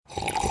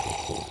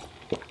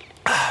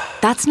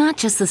That's not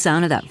just the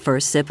sound of that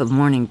first sip of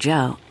Morning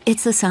Joe.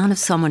 It's the sound of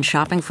someone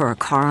shopping for a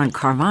car on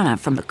Carvana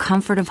from the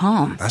comfort of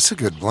home. That's a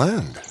good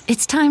blend.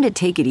 It's time to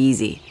take it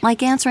easy,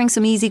 like answering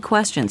some easy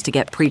questions to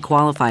get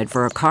pre-qualified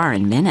for a car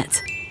in minutes.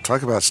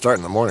 Talk about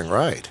starting the morning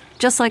right.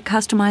 Just like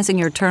customizing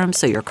your terms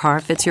so your car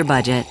fits your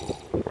budget.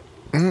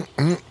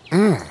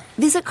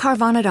 Visit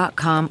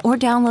Carvana.com or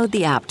download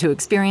the app to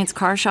experience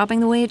car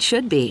shopping the way it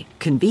should be.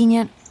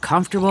 Convenient,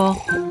 comfortable.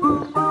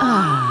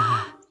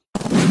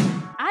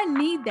 I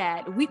need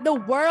that. The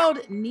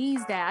world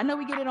needs that. I know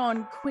we get it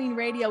on Queen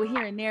Radio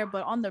here and there,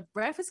 but on the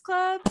Breakfast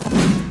Club.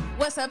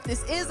 What's up?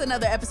 This is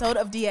another episode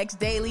of DX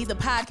Daily, the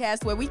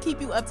podcast where we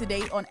keep you up to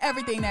date on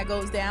everything that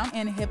goes down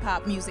in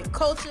hip-hop music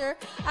culture.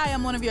 I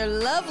am one of your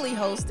lovely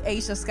hosts,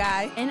 Aisha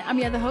Sky. And I'm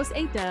your other host,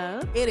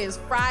 A-Dub. It is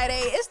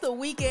Friday, it's the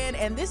weekend,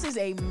 and this is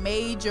a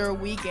major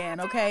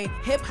weekend, okay?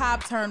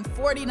 Hip-hop turned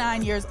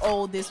 49 years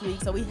old this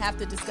week, so we have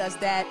to discuss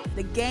that.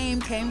 The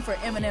game came for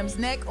Eminem's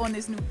neck on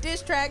this new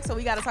diss track, so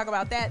we got to talk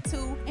about that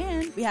too.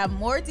 And we have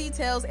more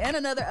details and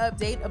another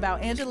update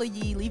about Angela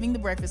Yee leaving the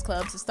Breakfast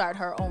Club to start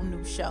her own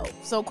new show.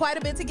 So quite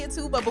a bit to get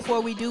to, but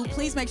before we do,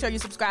 please make sure you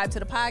subscribe to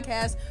the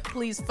podcast.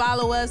 Please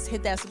follow us,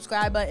 hit that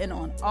subscribe button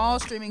on all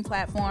streaming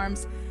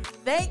platforms.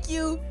 Thank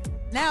you.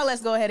 Now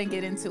let's go ahead and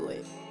get into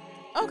it.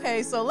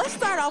 Okay, so let's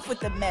start off with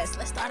the mess.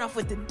 Let's start off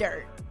with the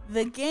dirt.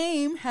 The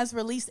Game has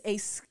released a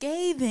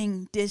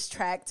scathing diss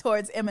track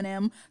towards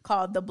Eminem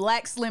called The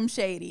Black Slim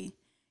Shady.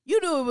 You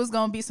knew it was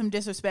gonna be some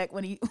disrespect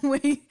when he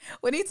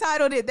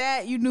titled it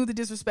that. You knew the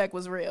disrespect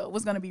was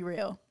gonna be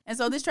real. And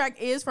so this track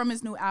is from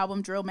his new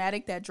album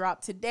Drillmatic that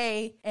dropped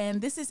today, and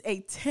this is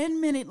a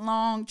 10-minute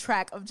long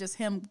track of just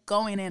him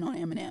going in on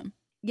Eminem.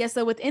 Yeah,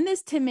 so within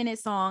this 10-minute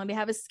song, they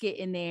have a skit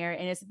in there,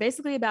 and it's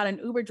basically about an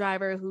Uber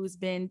driver who's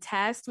been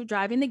tasked with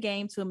driving the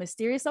game to a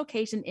mysterious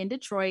location in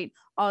Detroit,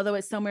 although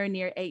it's somewhere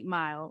near 8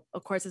 Mile.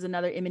 Of course, there's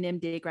another Eminem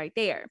dig right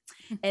there.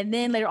 And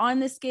then later on in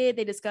the skit,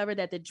 they discover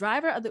that the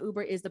driver of the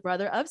Uber is the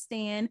brother of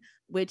Stan,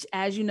 which,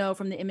 as you know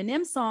from the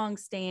Eminem song,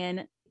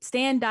 Stan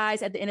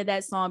dies at the end of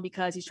that song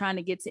because he's trying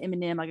to get to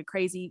Eminem like a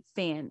crazy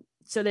fan.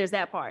 So there's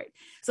that part.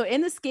 So in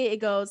the skit, it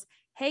goes,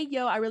 "Hey,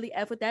 yo, I really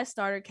F with that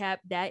starter cap.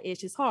 That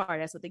itch is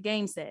hard." That's what the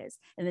game says.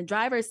 And the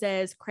driver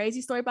says,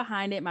 "Crazy story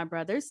behind it. My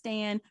brother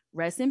Stan,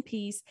 rest in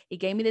peace. He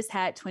gave me this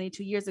hat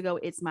 22 years ago.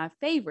 It's my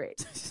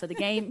favorite." So the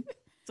game,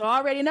 so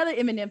already another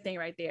Eminem thing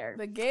right there.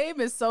 The Game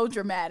is so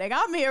dramatic.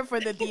 I'm here for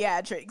the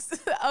theatrics.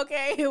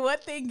 Okay,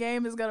 what thing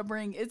Game is gonna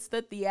bring? It's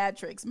the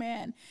theatrics,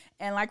 man.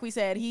 And like we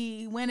said,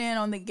 he went in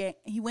on the game.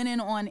 He went in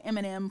on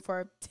Eminem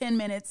for 10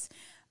 minutes.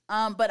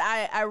 But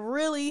I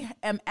really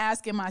am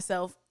asking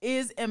myself,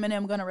 is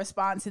Eminem going to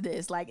respond to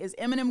this? Like, is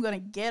Eminem going to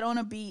get on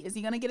a beat? Is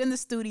he going to get in the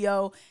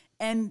studio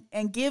and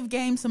give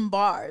Game some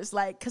bars?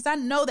 Like, because I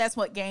know that's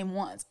what Game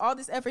wants. All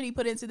this effort he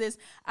put into this,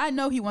 I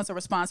know he wants a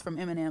response from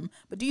Eminem.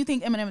 But do you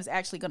think Eminem is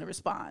actually going to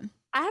respond?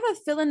 I have a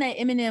feeling that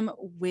Eminem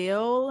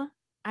will.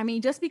 I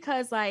mean, just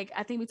because, like,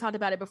 I think we talked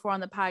about it before on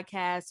the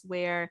podcast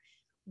where,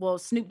 well,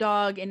 Snoop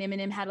Dogg and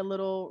Eminem had a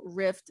little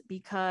rift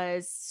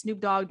because Snoop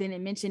Dogg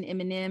didn't mention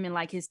Eminem in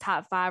like his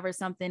top 5 or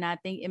something. I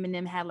think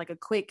Eminem had like a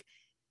quick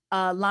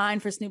line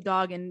for Snoop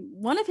Dogg in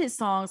one of his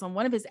songs on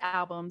one of his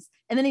albums.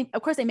 And then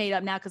of course they made it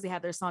up now because they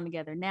have their song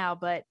together now.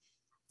 But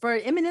for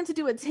Eminem to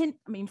do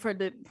for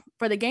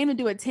the Game to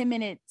do a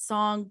 10-minute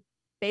song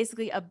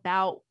basically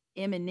about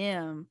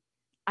Eminem,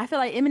 I feel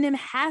like Eminem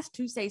has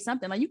to say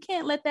something. Like, you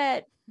can't let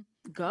that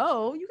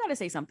go. You got to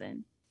say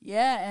something.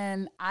 Yeah,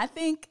 and I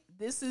think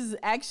this is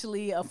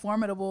actually a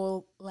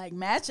formidable like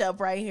matchup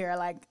right here.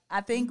 Like,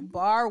 I think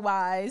bar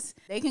wise,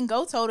 they can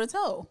go toe to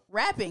toe.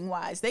 Rapping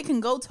wise, they can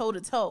go toe to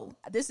toe.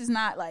 This is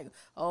not like,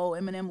 oh,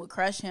 Eminem would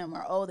crush him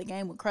or oh, the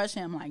Game would crush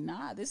him. Like,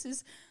 nah, this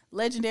is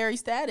legendary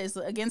status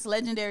against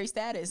legendary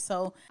status.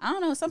 So I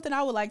don't know, something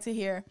I would like to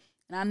hear.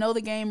 And I know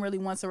the Game really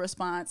wants a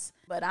response,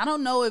 but I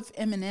don't know if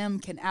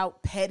Eminem can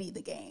out petty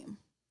the Game.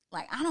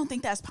 Like, I don't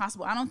think that's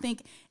possible. I don't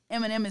think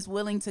Eminem is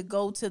willing to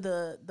go to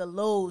the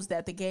lows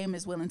that the Game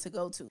is willing to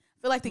go to.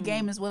 I feel like the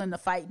Game is willing to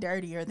fight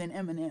dirtier than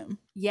Eminem.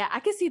 Yeah,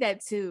 I can see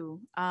that too.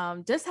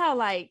 Just how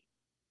like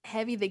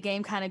heavy the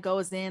Game kind of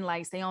goes in,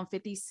 like say on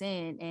 50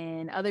 Cent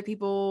and other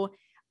people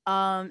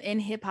in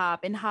hip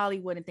hop, in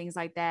Hollywood and things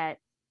like that.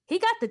 He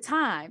got the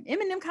time.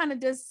 Eminem kind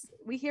of just,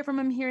 we hear from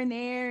him here and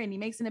there and he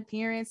makes an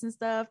appearance and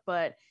stuff,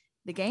 but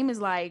the Game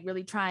is like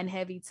really trying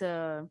heavy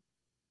to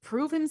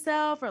prove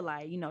himself or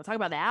like, you know, talk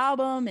about the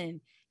album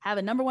and have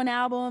a #1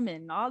 album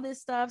and all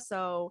this stuff.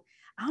 So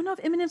I don't know if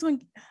Eminem's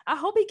going, I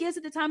hope he gives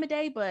it the time of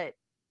day, but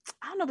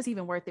I don't know if it's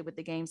even worth it with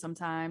the Game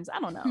sometimes. I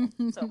don't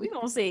know. So we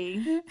gonna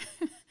see.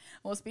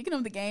 Well, speaking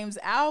of the Game's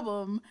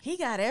album, he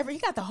got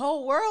the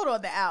whole world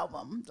on the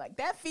album. Like,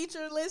 that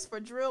feature list for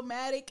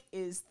Drillmatic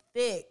is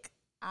thick.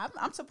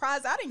 I'm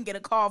surprised I didn't get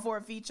a call for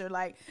a feature.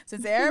 Like,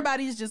 since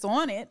everybody's just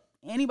on it,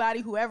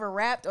 anybody who ever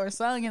rapped or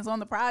sung is on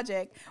the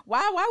project.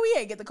 Why we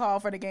ain't get the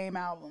call for the Game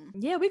album?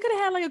 Yeah, we could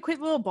have had like a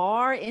quick little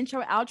bar,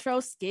 intro,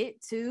 outro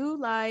skit too.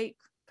 Like,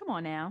 come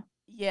on now.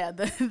 Yeah,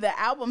 the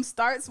album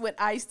starts with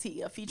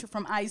Ice-T, a feature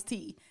from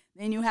Ice-T.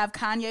 Then you have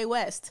Kanye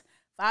West,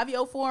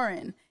 Fabio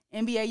Foreign,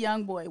 NBA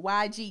Youngboy,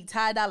 YG,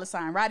 Ty Dolla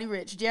 $ign, Roddy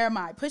Ricch,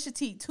 Jeremiah, Pusha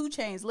T, 2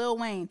 Chainz, Lil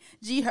Wayne,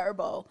 G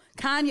Herbo,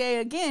 Kanye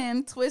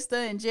again,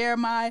 Twista and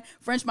Jeremiah,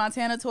 French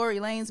Montana, Tory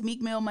Lanez,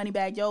 Meek Mill,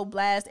 Moneybagg Yo,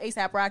 Blast,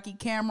 A$AP Rocky,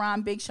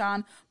 Cam'ron, Big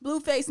Sean,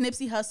 Blueface,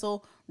 Nipsey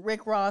Hussle,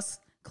 Rick Ross,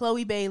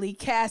 Chloe Bailey,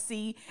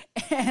 Cassie,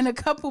 and a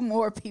couple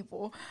more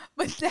people.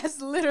 But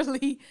that's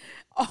literally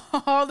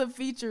all the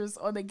features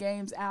on the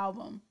Game's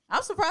album.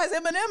 I'm surprised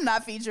Eminem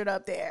not featured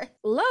up there.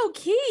 Low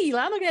key.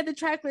 I'm looking at the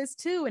track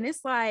list too, and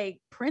it's like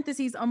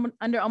parentheses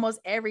under almost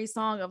every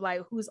song of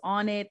like who's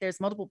on it. There's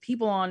multiple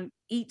people on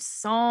each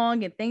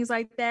song and things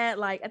like that.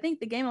 Like I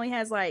think the Game only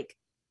has like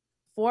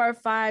 4 or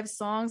 5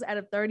 songs out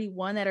of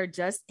 31 that are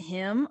just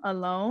him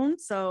alone.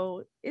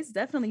 So it's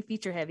definitely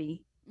feature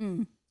heavy.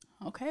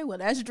 Okay, well,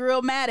 that's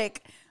Drillmatic.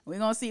 We're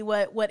going to see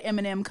what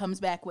Eminem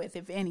comes back with,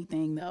 if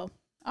anything, though.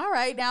 All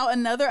right, now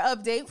another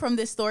update from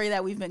this story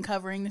that we've been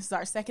covering. This is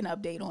our second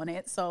update on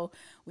it. So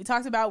we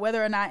talked about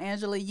whether or not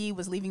Angela Yee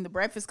was leaving the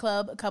Breakfast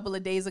Club a couple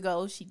of days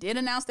ago. She did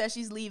announce that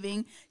she's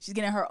leaving. She's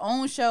getting her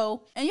own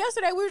show. And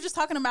yesterday we were just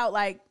talking about,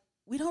 like,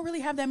 we don't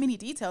really have that many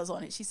details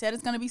on it. She said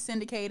it's going to be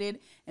syndicated,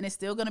 and it's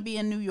still going to be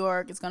in New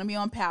York. It's going to be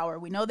on Power.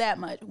 We know that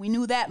much. We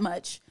knew that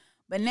much.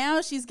 But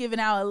now she's giving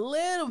out a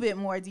little bit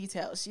more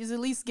details. She's at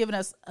least giving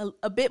us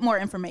a bit more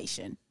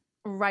information.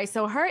 Right.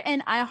 So her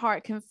and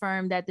iHeart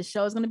confirmed that the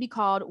show is going to be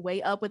called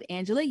Way Up with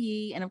Angela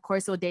Yee. And of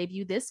course, it will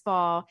debut this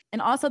fall.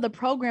 And also the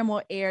program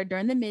will air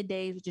during the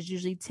middays, which is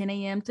usually 10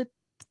 a.m. to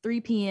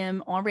 3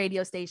 p.m. on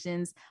radio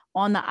stations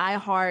on the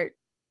iHeart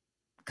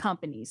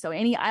company. So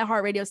any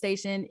iHeart radio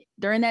station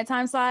during that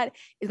time slot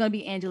is going to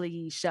be Angela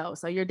Yee's show.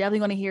 So you're definitely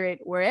going to hear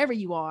it wherever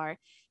you are.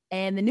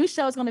 And the new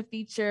show is going to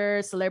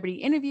feature celebrity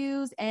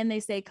interviews, and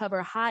they say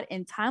cover hot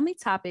and timely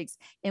topics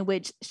in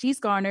which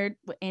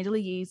Angela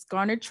Yee's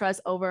garnered trust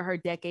over her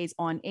decades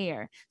on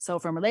air. So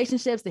from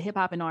relationships to hip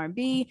hop and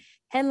R&B,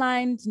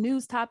 headlines,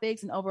 news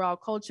topics, and overall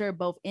culture,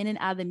 both in and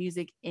out of the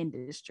music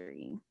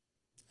industry.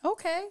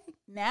 Okay,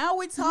 now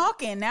we're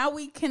talking. Now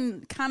we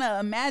can kind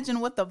of imagine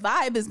what the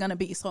vibe is going to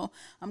be. So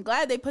I'm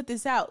glad they put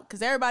this out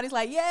because everybody's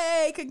like,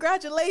 yay,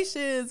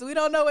 congratulations. We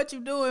don't know what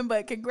you're doing,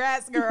 but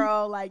congrats,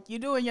 girl. Like, you're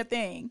doing your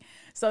thing.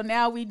 So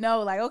now we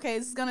know, like, okay,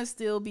 this is going to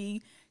still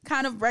be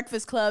kind of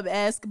Breakfast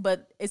Club-esque,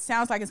 but it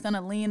sounds like it's going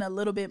to lean a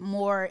little bit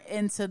more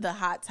into the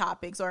hot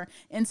topics or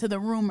into the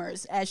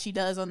rumors as she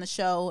does on the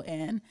show,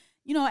 and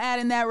you know,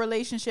 adding that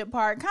relationship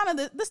part, kind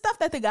of the stuff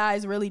that the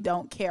guys really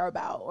don't care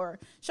about. Or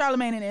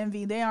Charlamagne and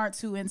Envy, they aren't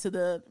too into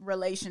the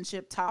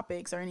relationship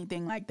topics or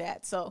anything like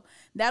that. So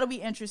that'll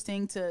be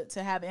interesting to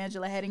have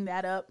Angela heading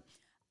that up.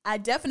 I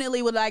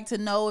definitely would like to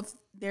know if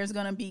there's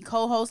going to be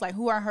co-hosts. Like,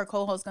 who are her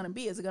co-hosts going to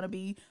be? Is it going to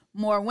be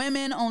more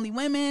women, only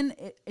women?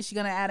 Is she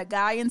going to add a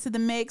guy into the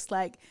mix?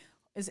 Like,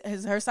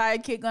 is her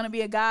sidekick going to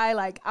be a guy?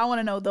 Like, I want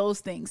to know those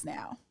things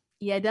now.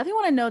 Yeah, definitely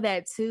want to know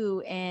that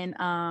too. And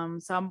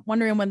so I'm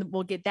wondering when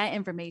we'll get that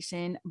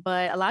information.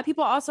 But a lot of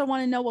people also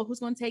want to know, well, who's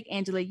going to take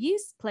Angela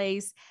Yee's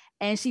place?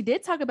 And she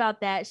did talk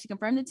about that. She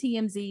confirmed to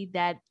TMZ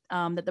that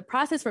that the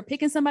process for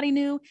picking somebody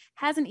new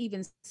hasn't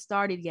even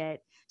started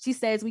yet. She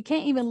says, we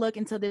can't even look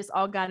until this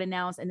all got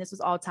announced, and this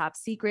was all top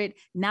secret.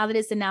 Now that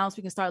it's announced,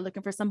 we can start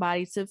looking for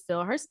somebody to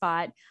fill her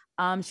spot.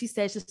 She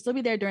said she'll still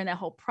be there during that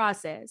whole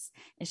process.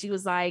 And she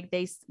was like,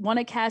 they want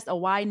to cast a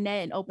wide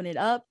net and open it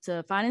up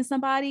to finding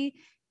somebody.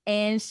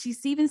 And she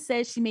even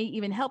said she may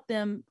even help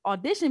them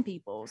audition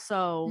people.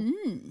 So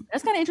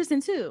that's kind of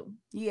interesting too.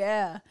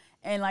 Yeah.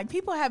 And like,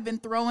 people have been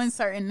throwing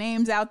certain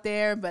names out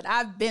there, but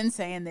I've been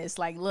saying this,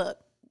 like, look,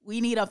 we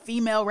need a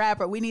female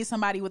rapper. We need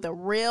somebody with a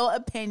real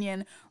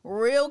opinion,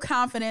 real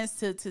confidence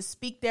to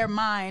speak their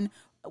mind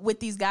with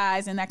these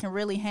guys, and that can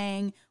really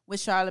hang with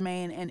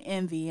Charlamagne and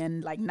Envy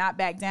and like not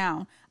back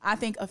down. I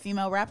think a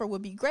female rapper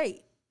would be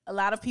great. A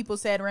lot of people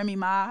said Remy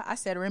Ma. I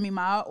said Remy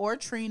Ma or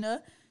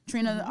Trina.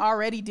 Trina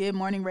already did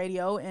morning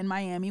radio in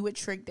Miami with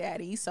Trick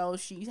Daddy, so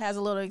she has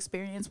a little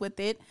experience with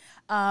it.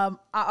 I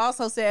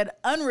also said,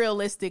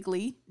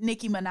 unrealistically,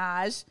 Nicki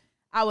Minaj.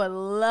 I would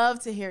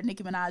love to hear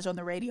Nicki Minaj on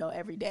the radio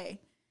every day.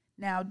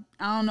 Now,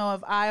 I don't know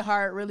if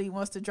iHeart really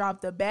wants to drop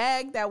the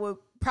bag. That would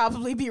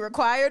probably be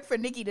required for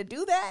Nicki to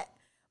do that,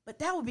 but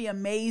that would be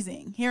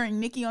amazing. Hearing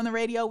Nicki on the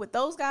radio with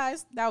those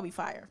guys, that would be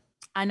fire.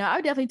 I know. I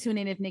would definitely tune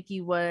in if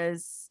Nicki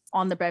was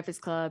on the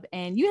Breakfast Club.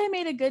 And you had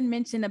made a good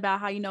mention about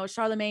how, you know,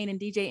 Charlamagne and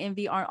DJ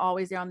Envy aren't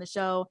always there on the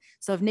show.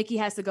 So if Nicki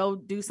has to go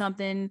do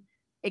something,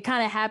 it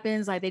kind of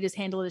happens like they just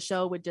handle the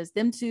show with just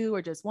them two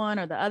or just one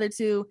or the other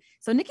two.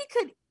 So Nicki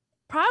could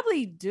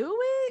probably do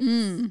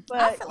it.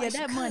 But yeah, like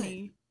that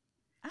money.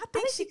 I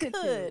think she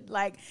could.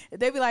 Like,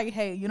 they'd be like,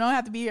 hey, you don't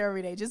have to be here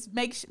every day. Just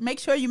make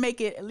sure you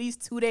make it at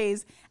least 2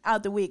 days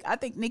out the week. I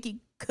think Nicki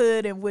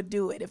could and would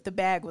do it if the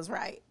bag was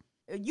right.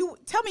 You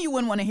tell me you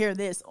wouldn't want to hear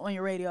this on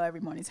your radio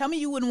every morning. Tell me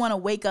you wouldn't want to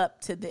wake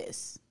up to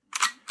this.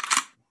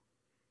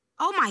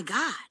 Oh my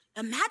God.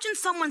 Imagine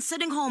someone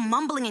sitting home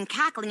mumbling and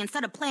cackling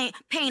instead of paying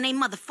their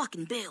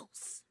motherfucking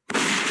bills.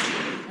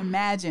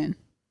 Imagine.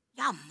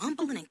 Y'all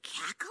mumbling and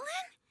cackling?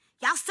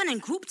 Y'all sending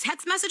group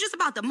text messages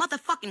about the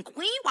motherfucking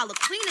queen while the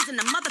queen is in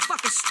the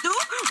motherfucking stew?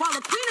 While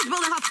the queen is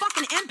building her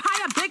fucking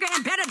empire bigger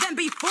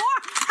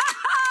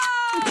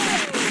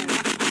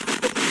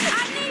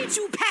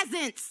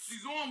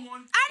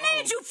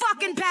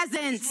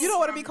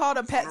called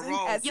a peasant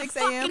at You 6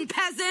 a.m.? fucking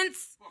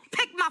peasants!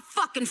 Pick my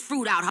fucking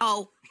fruit out,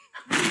 ho!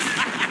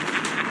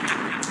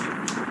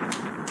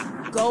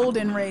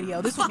 Golden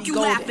radio. This would Fuck be you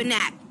golden. laughing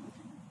at?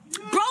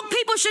 Broke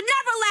people should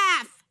never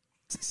laugh!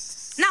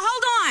 Now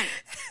hold on.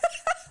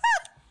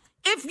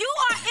 If you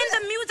are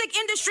in the music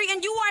industry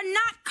and you are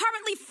not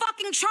currently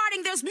fucking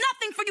charting, there's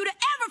nothing for you to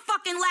ever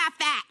fucking laugh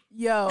at.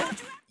 Yo,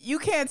 you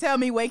can't tell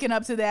me waking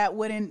up to that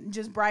wouldn't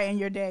just brighten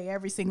your day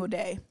every single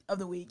day of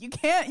the week. You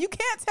can't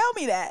tell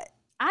me that.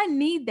 I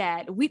need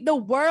that. The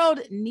world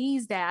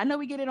needs that. I know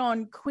we get it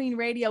on Queen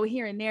Radio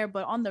here and there,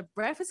 but on the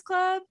Breakfast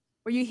Club,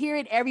 where you hear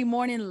it every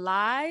morning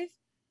live,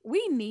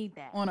 we need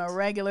that. On a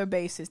regular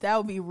basis. That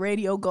would be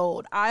radio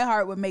gold.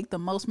 iHeart would make the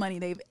most money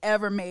they've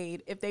ever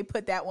made if they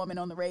put that woman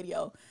on the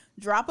radio.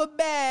 Drop a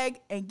bag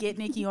and get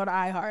Nikki on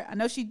iHeart. I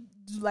know she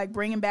like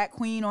bringing back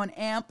Queen on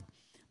AMP,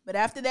 but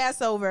after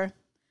that's over,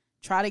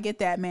 try to get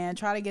that, man.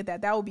 Try to get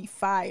that. That would be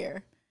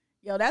fire.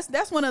 Yo,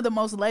 that's one of the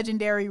most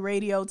legendary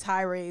radio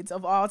tirades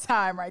of all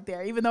time right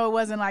there. Even though it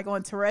wasn't like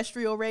on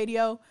terrestrial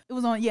radio, it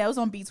was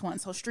on Beats One,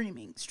 so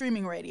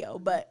streaming radio.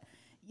 But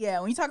yeah,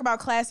 when you talk about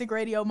classic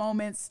radio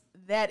moments,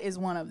 that is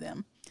one of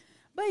them.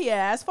 But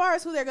yeah, as far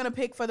as who they're gonna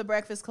pick for the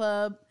Breakfast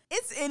Club,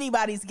 it's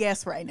anybody's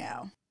guess right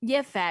now.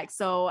 Yeah, facts.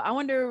 So I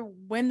wonder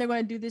when they're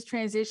going to do this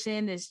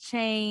transition, this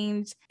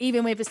change.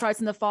 Even if it starts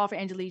in the fall for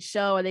Angelique's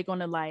show, are they going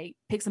to like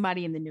pick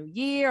somebody in the new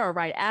year or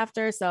right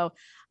after? So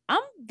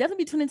I'm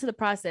definitely tuned into the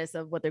process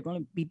of what they're going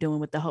to be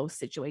doing with the host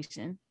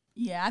situation.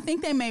 Yeah, I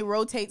think they may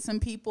rotate some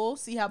people,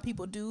 see how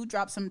people do,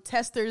 drop some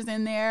testers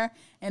in there.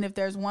 And if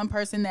there's one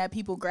person that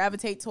people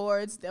gravitate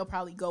towards, they'll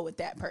probably go with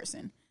that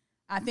person.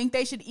 I think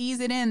they should ease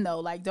it in,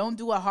 though. Like, don't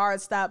do a hard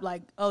stop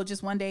like, oh,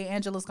 just one day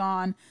Angela's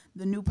gone,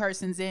 the new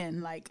person's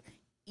in. Like,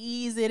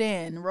 ease it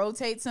in.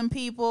 Rotate some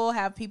people,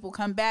 have people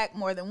come back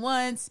more than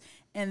once,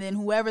 and then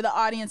whoever the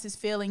audience is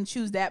feeling,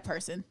 choose that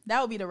person.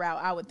 That would be the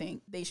route I would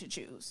think they should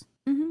choose.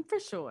 For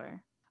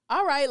sure.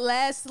 All right,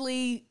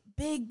 lastly,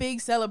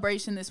 big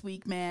celebration this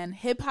week, man.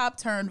 Hip-hop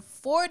turned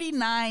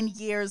 49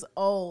 years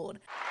old.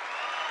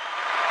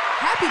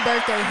 Happy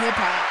birthday,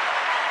 hip-hop.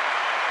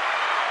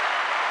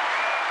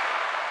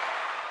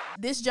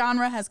 This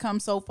genre has come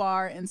so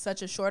far in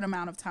such a short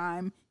amount of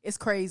time. It's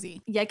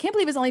crazy. Yeah, I can't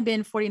believe it's only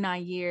been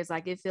 49 years.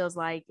 Like, it feels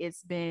like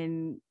it's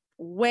been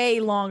way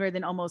longer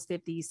than almost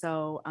 50.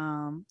 So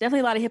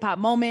definitely a lot of hip hop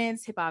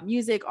moments, hip hop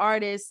music,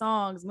 artists,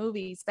 songs,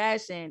 movies,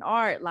 fashion,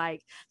 art,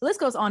 like the list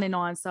goes on and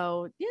on.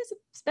 So yeah, it's a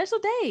special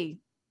day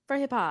for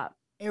hip hop.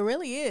 It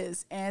really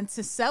is. And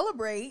to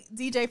celebrate,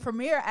 DJ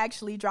Premier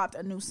actually dropped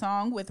a new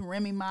song with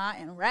Remy Ma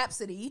and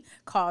Rhapsody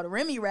called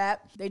Remy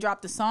Rap. They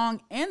dropped the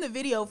song and the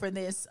video for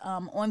this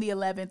on the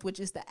 11th, which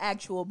is the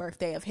actual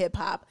birthday of hip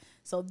hop.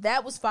 So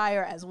that was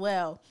fire as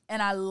well.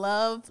 And I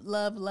love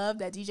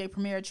that DJ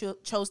Premier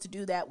chose to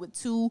do that with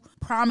two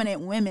prominent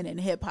women in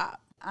hip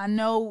hop. I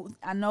know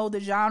the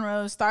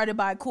genre started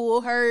by Kool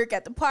Herc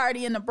at the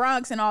party in the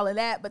Bronx and all of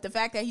that, but the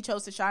fact that he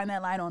chose to shine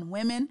that light on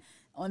women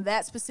on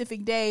that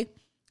specific day,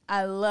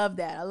 I love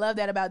that. I love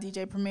that about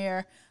DJ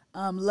Premier.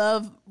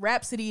 Love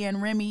Rhapsody and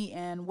Remy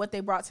and what they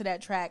brought to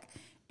that track.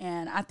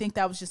 And I think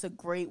that was just a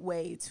great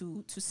way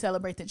to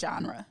celebrate the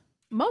genre.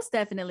 Most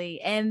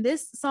definitely. And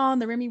this song,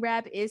 the Remy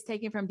Rap, is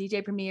taken from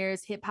DJ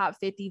Premier's Hip Hop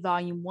 50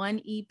 Volume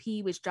 1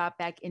 EP, which dropped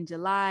back in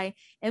July.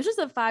 And it was just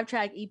a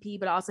 5-track EP,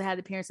 but also had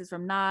appearances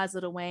from Nas,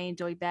 Lil Wayne,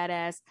 Joey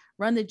Badass,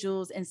 Run the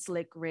Jewels, and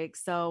Slick Rick.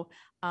 So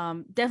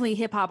definitely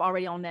hip hop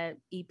already on that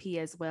EP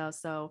as well.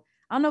 So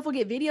I don't know if we'll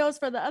get videos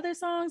for the other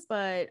songs,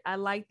 but I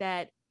like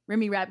that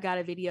Remy Rap got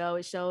a video.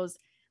 It shows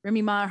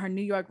Remy Ma, her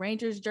New York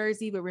Rangers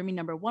jersey with Remy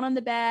 #1 on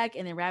the back.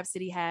 And then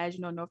Rhapsody has,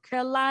 North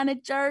Carolina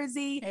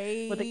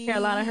jersey with the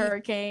Carolina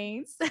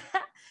Hurricanes. So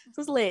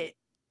it's lit.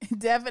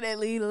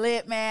 Definitely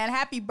lit, man.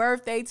 Happy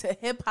birthday to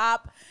hip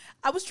hop.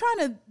 I was trying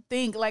to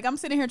think, like, I'm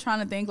sitting here trying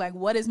to think, like,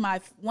 what is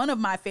one of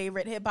my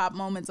favorite hip hop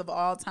moments of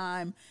all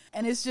time?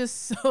 And it's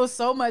just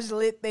so much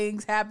lit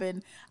things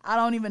happen. I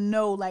don't even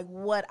know, like,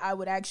 what I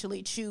would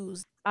actually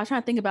choose. I was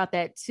trying to think about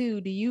that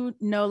too. Do you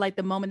know, like,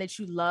 the moment that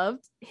you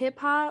loved hip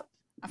hop?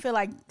 I feel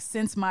like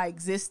since my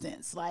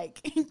existence,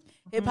 like,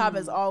 hip hop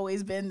has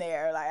always been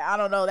there. Like, I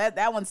don't know,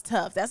 that one's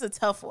tough. That's a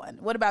tough one.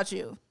 What about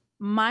you?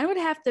 Mine would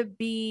have to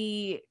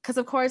be, because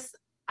of course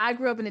I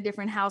grew up in a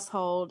different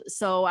household,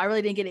 so I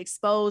really didn't get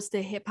exposed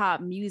to hip hop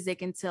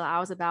music until I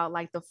was about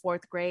like the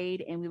 4th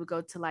grade, and we would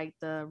go to like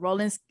the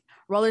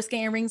roller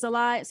skating rings a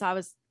lot. So I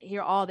was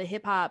hear all the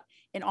hip hop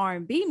and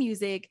R&B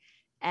music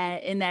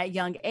in that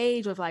young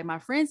age with like my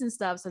friends and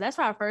stuff. So that's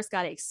where I first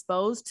got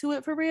exposed to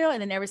it for real,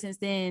 and then ever since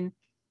then,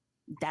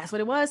 that's what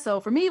it was. So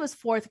for me, it was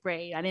 4th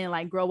grade. I didn't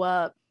like grow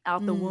up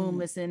out the womb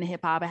listening to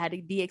hip hop. I had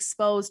to be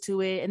exposed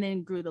to it and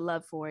then grew the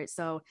love for it.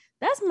 So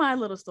that's my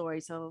little story.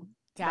 So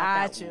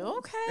got you.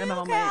 Okay.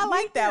 I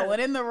like that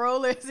one. In the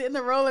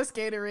roller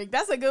skating rink.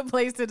 That's a good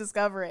place to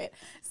discover it.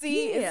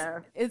 See,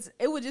 it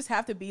would just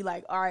have to be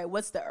like, all right,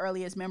 what's the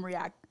earliest memory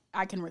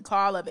I can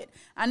recall of it?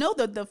 I know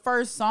that the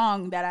first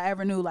song that I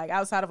ever knew, like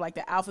outside of like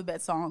the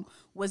alphabet song,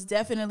 was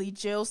definitely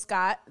Jill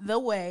Scott, The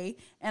Way.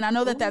 And I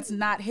know that that's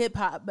not hip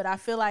hop, but I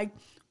feel like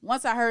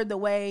once I heard The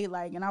Way,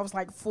 like, and I was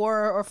like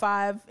 4 or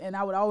 5, and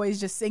I would always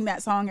just sing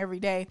that song every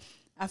day.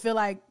 I feel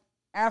like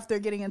after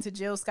getting into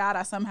Jill Scott,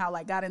 I somehow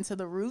like got into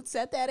the Roots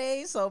at that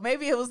age. So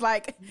maybe it was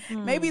like,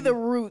 maybe the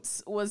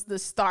Roots was the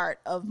start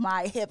of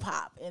my hip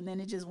hop, and then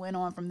it just went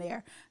on from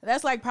there.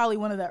 That's like probably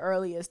one of the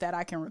earliest that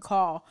I can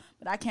recall,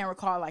 but I can't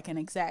recall like an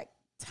exact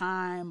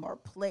time or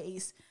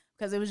place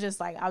because it was just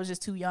like I was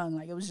just too young.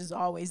 Like it was just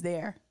always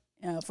there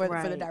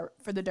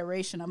for the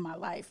duration of my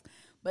life.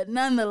 But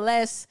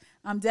nonetheless,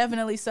 I'm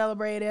definitely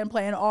celebrating,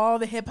 playing all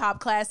the hip-hop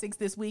classics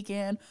this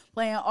weekend,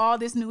 playing all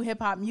this new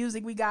hip-hop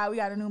music we got. We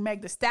got a new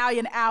Meg Thee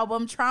Stallion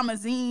album,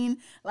 Traumazine.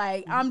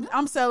 Like,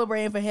 I'm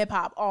celebrating for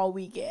hip-hop all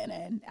weekend,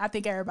 and I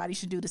think everybody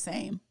should do the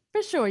same.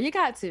 For sure. You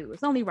got to.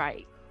 It's only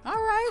right. All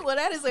right. Well,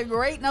 that is a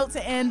great note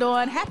to end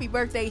on. Happy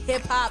birthday,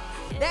 hip-hop.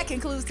 That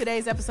concludes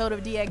today's episode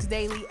of DX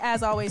Daily.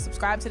 As always,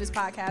 subscribe to this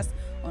podcast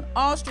on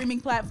all streaming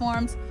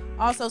platforms.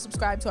 Also,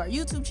 subscribe to our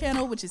YouTube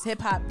channel, which is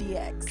Hip Hop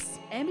DX.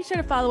 And be sure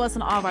to follow us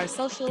on all of our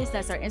socials.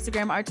 That's our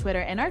Instagram, our Twitter,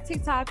 and our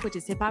TikTok, which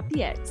is Hip Hop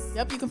DX.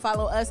 Yep, you can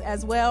follow us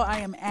as well. I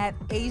am at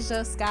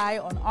Asia Sky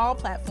on all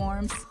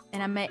platforms.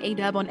 And I'm at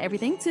A-Dub on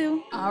everything,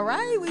 too. All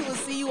right, we will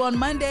see you on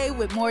Monday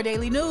with more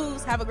daily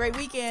news. Have a great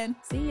weekend.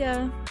 See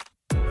ya.